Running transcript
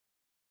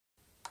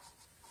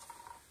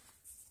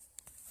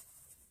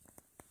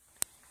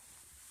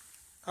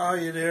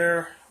Hi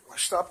there. I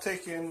stopped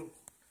taking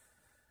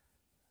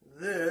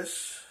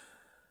this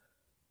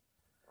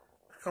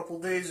a couple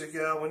days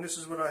ago, and this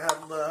is what I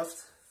have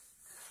left.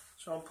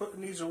 So I'm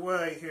putting these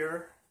away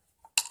here.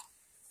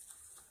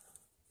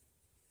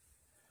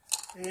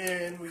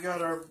 And we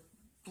got our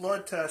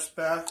blood test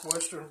back,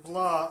 Western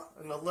blot,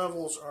 and the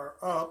levels are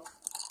up,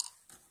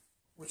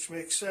 which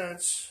makes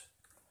sense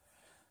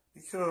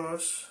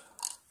because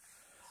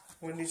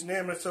when these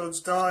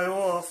nematodes die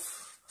off,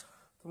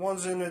 the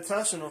ones in the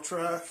intestinal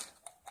tract,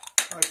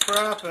 I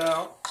crap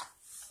out.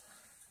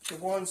 The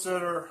ones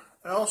that are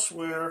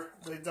elsewhere,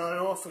 they die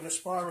off and the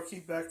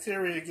spirochete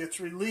bacteria gets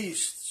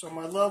released. So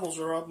my levels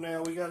are up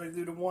now. We got to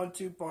do the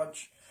 1-2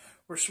 punch.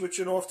 We're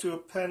switching off to a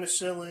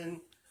Penicillin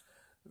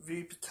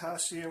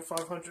VK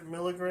 500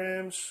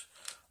 milligrams.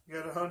 We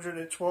got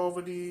 112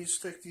 of these.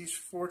 Take these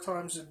 4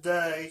 times a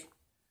day.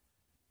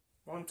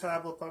 1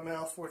 tablet by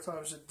mouth 4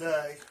 times a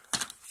day.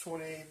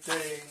 28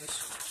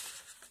 days.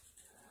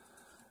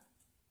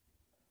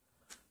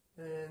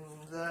 And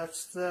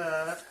that's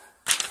that.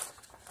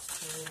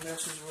 And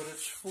this is what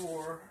it's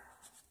for.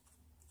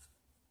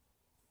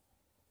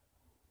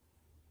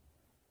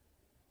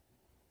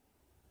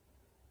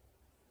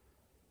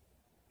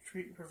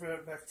 Treat and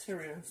prevent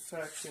bacteria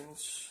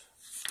infections.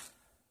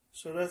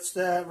 So that's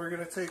that. We're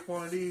going to take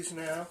one of these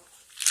now.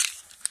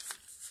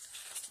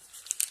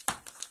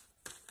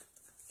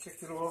 Kick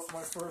it off,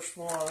 my first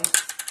one.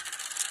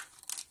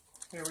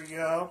 Here we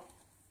go.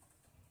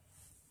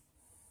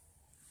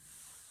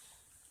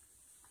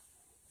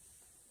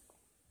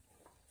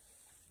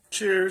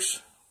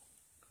 Cheers.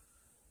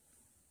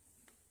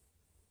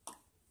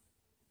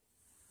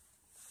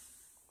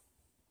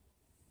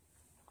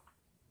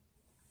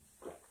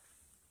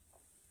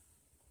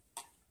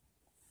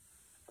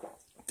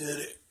 Did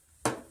it.